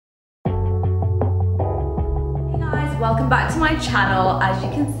welcome back to my channel. As you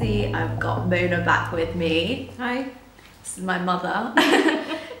can see, I've got Mona back with me. Hi. This is my mother.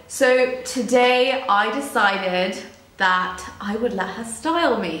 So today I decided that I would let her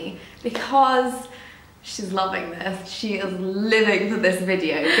style me because she's loving this. She is living for this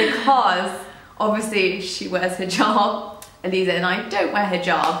video because obviously she wears hijab. Eliza and I don't wear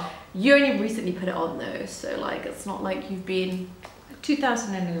hijab. You only recently put it on though, so like it's not like you've been...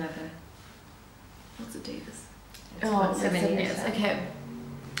 2011. What's the date? Oh, 7 years. Okay.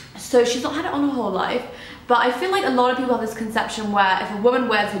 So she's not had it on her whole life, but I feel like a lot of people have this conception where if a woman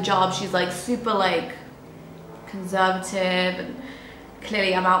wears hijab, she's like super like conservative, and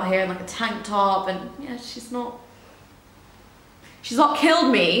clearly I'm out here in like a tank top, and yeah, she's not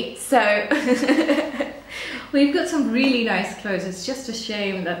killed me, so. Well, you've got some really nice clothes. It's just a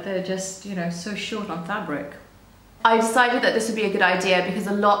shame that they're just, you know, so short on fabric. I decided that this would be a good idea because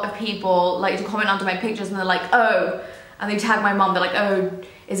a lot of people like to comment under my pictures and they're like, oh, and they tag my mum, they're like, oh,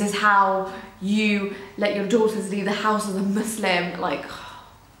 is this how you let your daughters leave the house as a Muslim? Like, oh,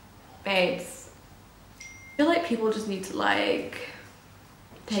 babes. I feel like people just need to like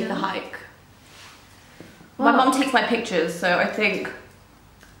take the hike. Well, my mum takes my pictures, so I think.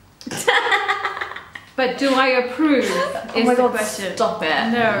 But do I approve? Oh my God, stop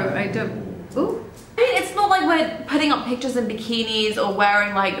it. No, I don't. Ooh. I mean, it's not like we're putting up pictures in bikinis or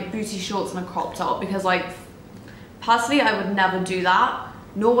wearing like booty shorts and a crop top, because like, personally, I would never do that,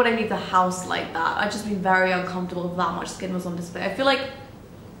 nor would I leave the house like that. I'd just be very uncomfortable if that much skin was on display. I feel like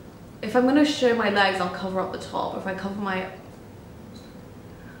if I'm gonna show my legs, I'll cover up the top. If I cover my...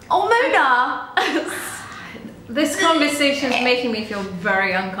 Oh, Mona! This conversation is making me feel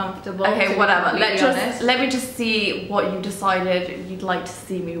very uncomfortable. Okay, whatever. Let me just see what you decided you'd like to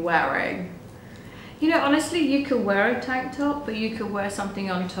see me wearing. You know, honestly, you could wear a tank top, but you could wear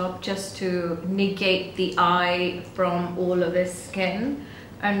something on top just to negate the eye from all of this skin,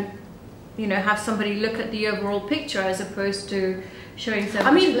 and, you know, have somebody look at the overall picture as opposed to showing so much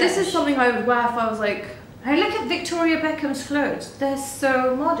I mean, flesh. this is something I would wear if I was like... I look at Victoria Beckham's clothes. They're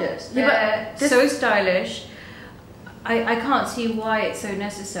so modest. Yeah, They're so stylish. I can't see why it's so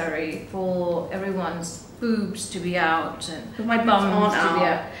necessary for everyone's boobs to be out and my bums to be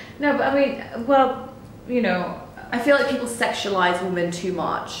out. No, but I mean, well, you know, I feel like people sexualize women too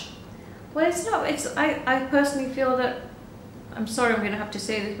much. Well, it's not. I personally feel that, I'm sorry I'm going to have to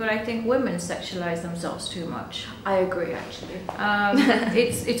say this, but I think women sexualize themselves too much. I agree, actually.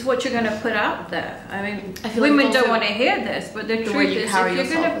 It's what you're going to put out there. I mean, I feel women like don't want to hear this, but the truth is,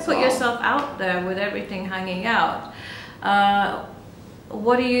 if you're going to put yourself out there with everything hanging out,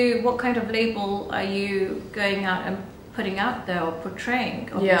 what kind of label are you going out and putting out there or portraying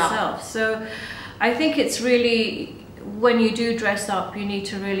of yourself? So I think it's really, when you do dress up, you need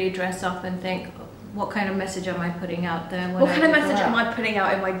to really dress up and think, what kind of message am I putting out there? What kind of message am I putting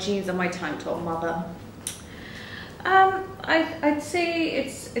out in my jeans and my tank top, mother? I'd say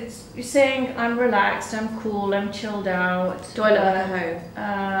it's you're saying I'm relaxed, I'm cool, I'm chilled out. Do I look like a hoe?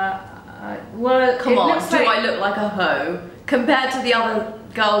 Well, come on, do I look like a hoe compared to the other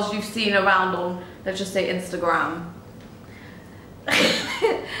girls you've seen around on, let's just say, Instagram?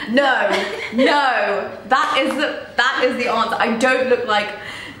 No, that is the answer. I don't look like...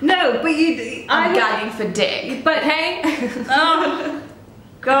 No, but I'm gagging for dick. But hey, oh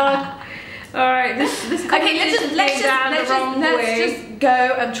God! All right, this okay. Let's just go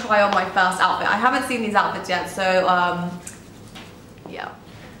and try on my first outfit. I haven't seen these outfits yet, so yeah.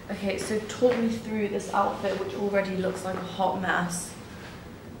 Okay, so talk me through this outfit, which already looks like a hot mess.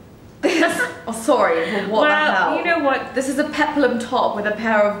 Oh, sorry, but what the hell? You know what? This is a peplum top with a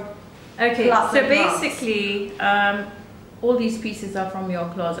pair of... Okay, so basically, all these pieces are from your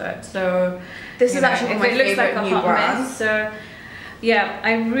closet. So this is actually my favorite new brand. So yeah,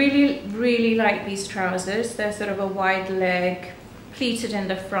 I really like these trousers. They're sort of a wide leg, pleated in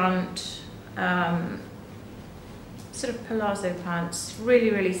the front, sort of palazzo pants.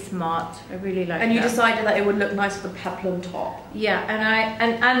 Really smart. I really like. And you decided that it would look nice with a peplum top. Yeah,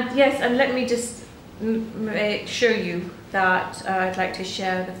 and yes, and let me just show you that I'd like to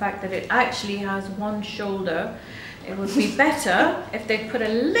share the fact that it actually has one shoulder. It would be better if they put a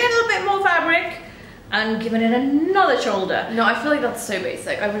little bit more fabric and given it another shoulder. No, I feel like that's so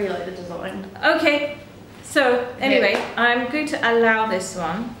basic. I really like the design. Okay, so anyway, I'm going to allow this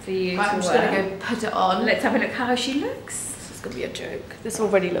one for you to wear. I'm just going to go put it on. Let's have a look how she looks. This is going to be a joke. This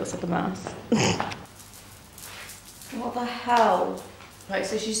already looks like a mess. What the hell? Right,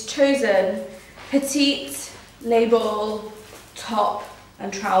 so she's chosen petite label top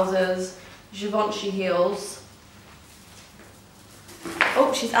and trousers, Givenchy heels.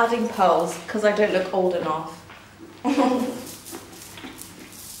 Oh, she's adding pearls because I don't look old enough.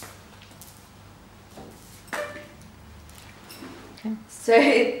 So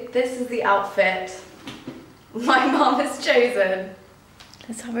this is the outfit my mum has chosen.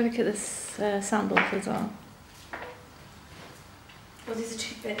 Let's have a look at this samples as well. Well, these are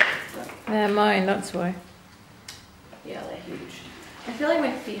too big. They're mine, that's why. Yeah, they're huge. I feel like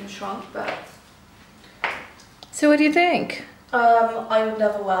my feet have shrunk, but... So what do you think? I would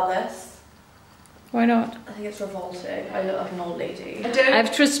never wear this. Why not? I think it's revolting. I look like an old lady.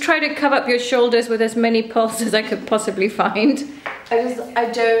 I've just tried to cover up your shoulders with as many pearls as I could possibly find. I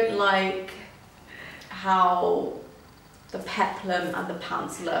don't like how the peplum and the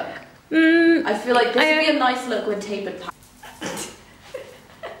pants look. I feel like this would be a nice look with tapered pants.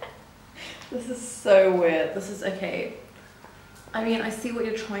 This is so weird. This is okay. I mean, I see what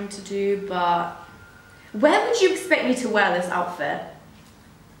you're trying to do, but where would you expect me to wear this outfit?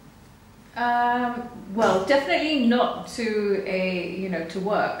 Well, definitely not to to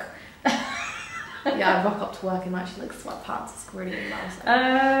work. Yeah, I rock up to work and actually like sweatpants. It's really embarrassing.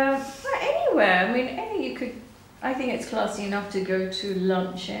 Anywhere. I mean, you could. I think it's classy enough to go to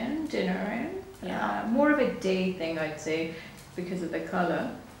lunch in, dinner in. Yeah. More of a day thing, I'd say, because of the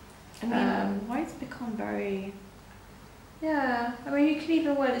colour. I mean, why it's become very... Yeah, I mean, you can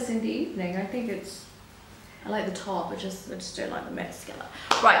even wear this in the evening. I think it's... I like the top, I just don't like the mix together.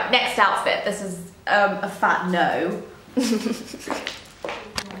 Right, next outfit. This is a fat no.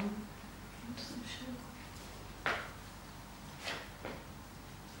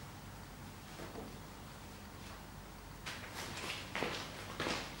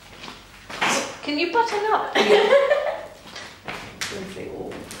 Can you button up?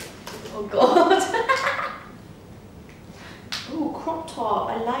 Oh god. Oh, crop top.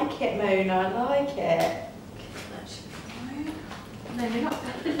 I like it, Mona. I like it. That should be fine. No, you're not.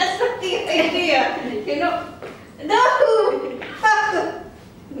 That's not the idea. You're not. No!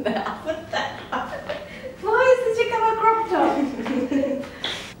 No, what the hell? Why is this become a crop top?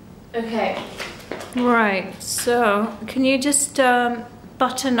 Okay. Right, so can you just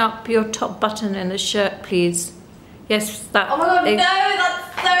button up your top button in the shirt, please? Yes, that. Oh my god, no, that's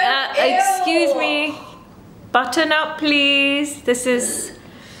so ew. Excuse me. Button up, please. This is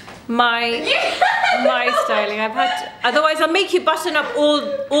my styling. I've had to, otherwise I'll make you button up all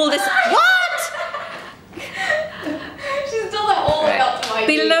this. What? She's done that all the way up to my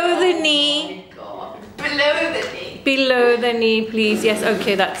below knee. the knee. Oh my god. Below the knee. Below the knee, please. Yes,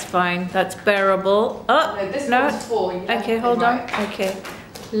 okay, that's fine. That's bearable. Oh, no, this no. one's for you. Okay, hold on. Okay,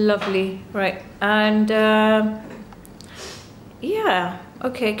 lovely. Right, and yeah.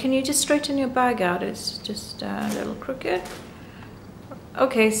 Okay, can you just straighten your bag out? It's just a little crooked.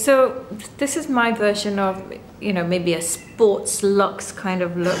 Okay, so this is my version of, maybe a sports luxe kind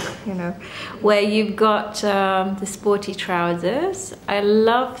of look, where you've got the sporty trousers. I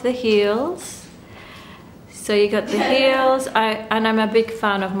love the heels. So you got the heels, and I'm a big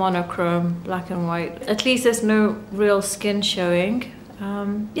fan of monochrome, black and white. At least there's no real skin showing.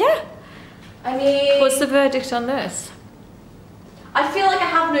 Yeah. I mean... What's the verdict on this? I feel like I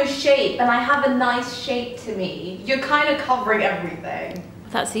have no shape, and I have a nice shape to me. You're kind of covering everything.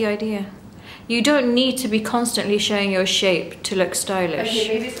 That's the idea. You don't need to be constantly showing your shape to look stylish. Okay,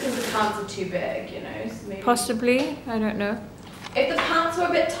 maybe it's because the pants are too big, So maybe... Possibly, I don't know. If the pants were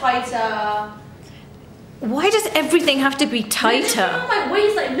a bit tighter... Why does everything have to be tighter? No, my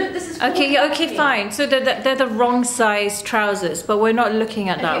waist, like, look, this is... Okay, fine. So they're the wrong size trousers, but we're not looking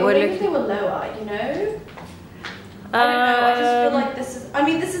at that. Okay, we're maybe if they were lower, I don't know, I just feel like this is... I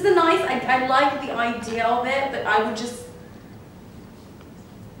mean, this is the nice... I like the idea of it, but I would just...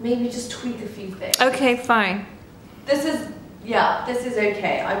 Maybe just tweak a few things. Okay, fine. This is... Yeah, this is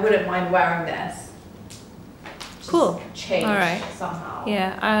okay. I wouldn't mind wearing this. Just cool. Change all right. somehow.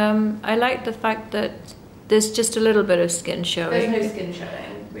 Yeah, I like the fact that there's just a little bit of skin showing. There's no skin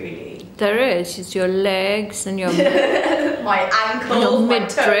showing, really. There is. It's your legs and your... my ankles, your my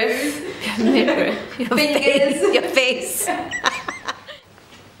midriff. toes. Your midriff. Your fingers. Face, your face.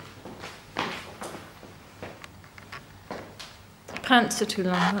 Pants are too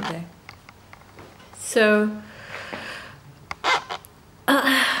long, aren't they? So...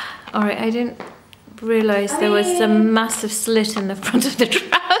 Alright, I didn't realise there was a massive slit in the front of the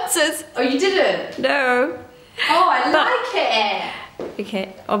trousers. Oh, you didn't? No. Oh, I like it.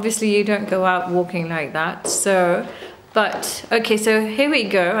 Okay, obviously you don't go out walking like that, so... But, okay, so here we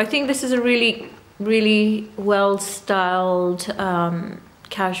go. I think this is a really, really well-styled,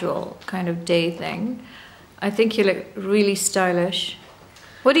 casual kind of day thing. I think you look really stylish.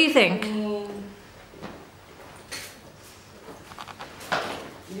 What do you think?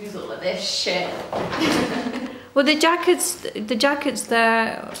 Use all of this shit. Well, the jacket's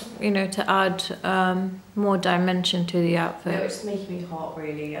there, you know, to add more dimension to the outfit. No, it's just making me hot,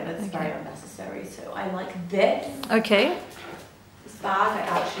 really, and it's very unnecessary. So I like this. Okay. This bag I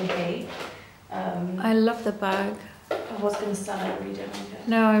actually hate. I love the bag. I was going to sell it, but you don't like it.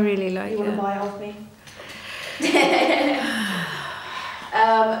 No, I really like it. You want to buy off me?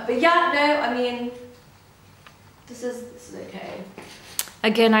 But yeah, no, I mean, this is okay.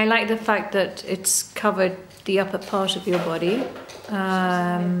 Again, I like the fact that it's covered the upper part of your body.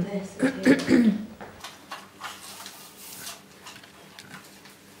 And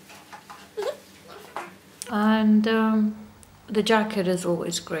the jacket is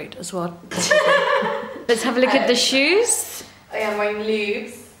always great as well. Let's have a look at the shoes. I am wearing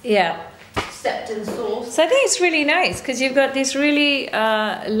lubes. Yeah. Stepped in sauce. So I think it's really nice because you've got these really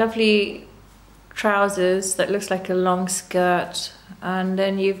lovely trousers that looks like a long skirt, and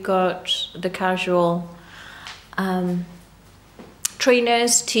then you've got the casual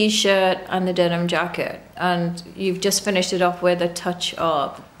trainers, t-shirt, and the denim jacket, and you've just finished it off with a touch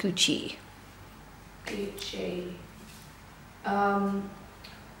of Gucci. Gucci.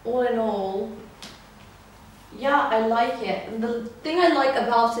 All in all, yeah, I like it. And the thing I like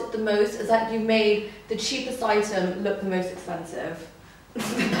about it the most is that you made the cheapest item look the most expensive. The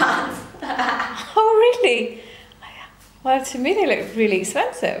pants. Oh, really? Well, to me they look really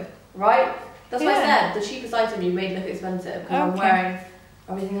expensive. Right? That's what I said. The cheapest item you made look expensive. Because I'm wearing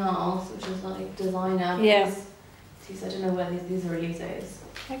everything else, which is like designer. Yeah. I don't know where these are Elise's.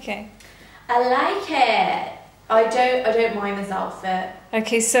 Okay. I like it. I don't mind this outfit.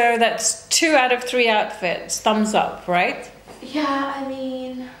 Okay, so that's 2 out of 3 outfits. Thumbs up, right? Yeah, I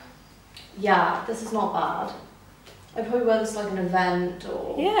mean, yeah, this is not bad. I'd probably wear this like an event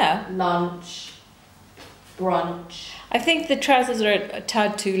or lunch, brunch. I think the trousers are a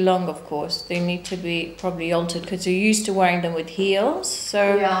tad too long, of course. They need to be probably altered because you're used to wearing them with heels.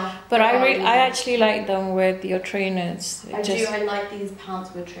 So, yeah, but I actually like them with your trainers. I like these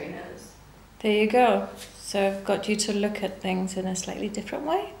pants with trainers. There you go. So I've got you to look at things in a slightly different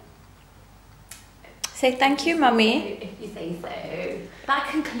way. Say thank you, Mummy. If you say so. That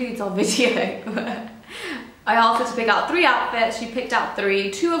concludes our video. I asked her to pick out 3 outfits. She picked out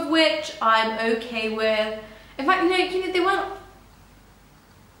 3, 2 of which I'm okay with. In fact, you know, they weren't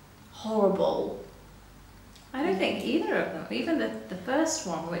horrible. I don't think either of them. Even the first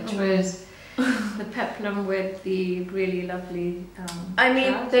one, which was the peplum with the really lovely I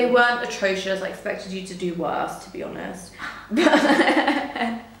mean, trousers. They weren't atrocious. I expected you to do worse, to be honest. They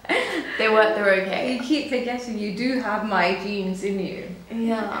were okay. You keep forgetting you do have my genes in you.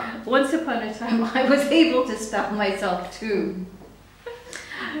 Yeah. Once upon a time I was able to style myself too.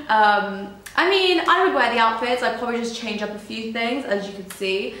 I mean, I would wear the outfits. I'd probably just change up a few things, as you could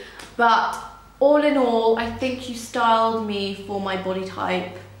see. But all in all, I think you styled me for my body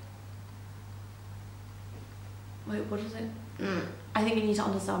type. Wait, what is it? I think you need to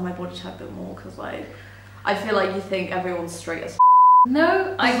understand my body type a bit more, because like, I feel like you think everyone's straight as f.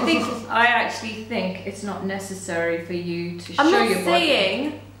 No, I actually think it's not necessary for you to show your body. I'm not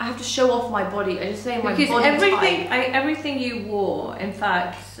saying I have to show off my body. I'm just saying my body everything you wore, in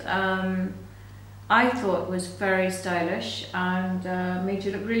fact, I thought was very stylish and made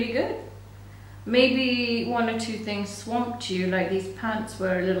you look really good. Maybe 1 or 2 things swamped you, like these pants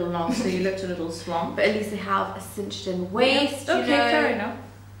were a little long, so you looked a little swamped. But at least they have a cinched in waist. Okay, fair enough.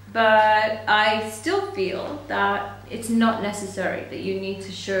 But I still feel that it's not necessary that you need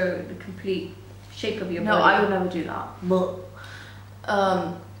to show the complete shape of your body. No, I would never do that. But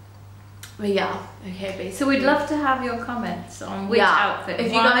yeah, okay, basically. So we'd love to have your comments on which outfit.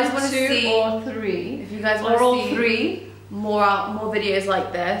 If you guys want to 2 see, or 3. If you guys want to see 3 more videos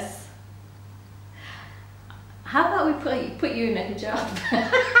like this. How about we put you in a hijab?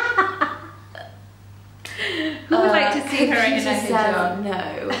 Who would like to see her in a hijab?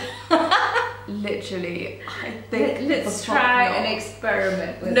 No. Literally, I think let's try an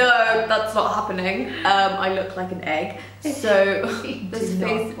experiment with that. That's not happening. I look like an egg, so this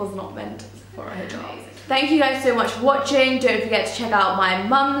face was not meant for a hijab. Thank you guys so much for watching. Don't forget to check out my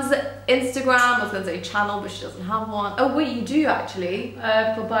mum's Instagram. I was going to say channel, but she doesn't have one. Oh wait, you do actually.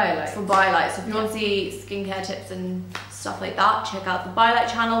 For BioLite. For BioLite. So if you want to see skincare tips and stuff like that, check out the BioLite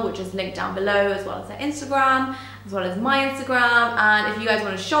channel, which is linked down below, as well as their Instagram, as well as my Instagram. And if you guys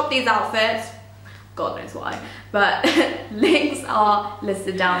want to shop these outfits, God knows why, but links are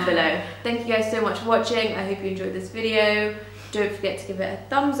listed down below. Thank you guys so much for watching. I hope you enjoyed this video. Don't forget to give it a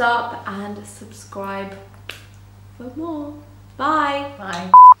thumbs up and subscribe for more. Bye.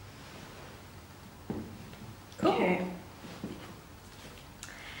 Bye. Cool. Okay.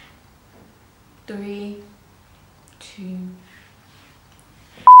 3, 2.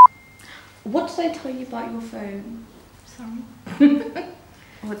 What did I tell you about your phone? Sorry.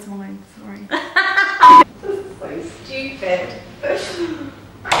 Oh, it's mine. Sorry. This is so stupid.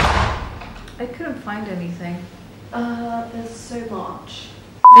 I couldn't find anything. There's so much.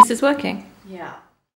 This is working. Yeah.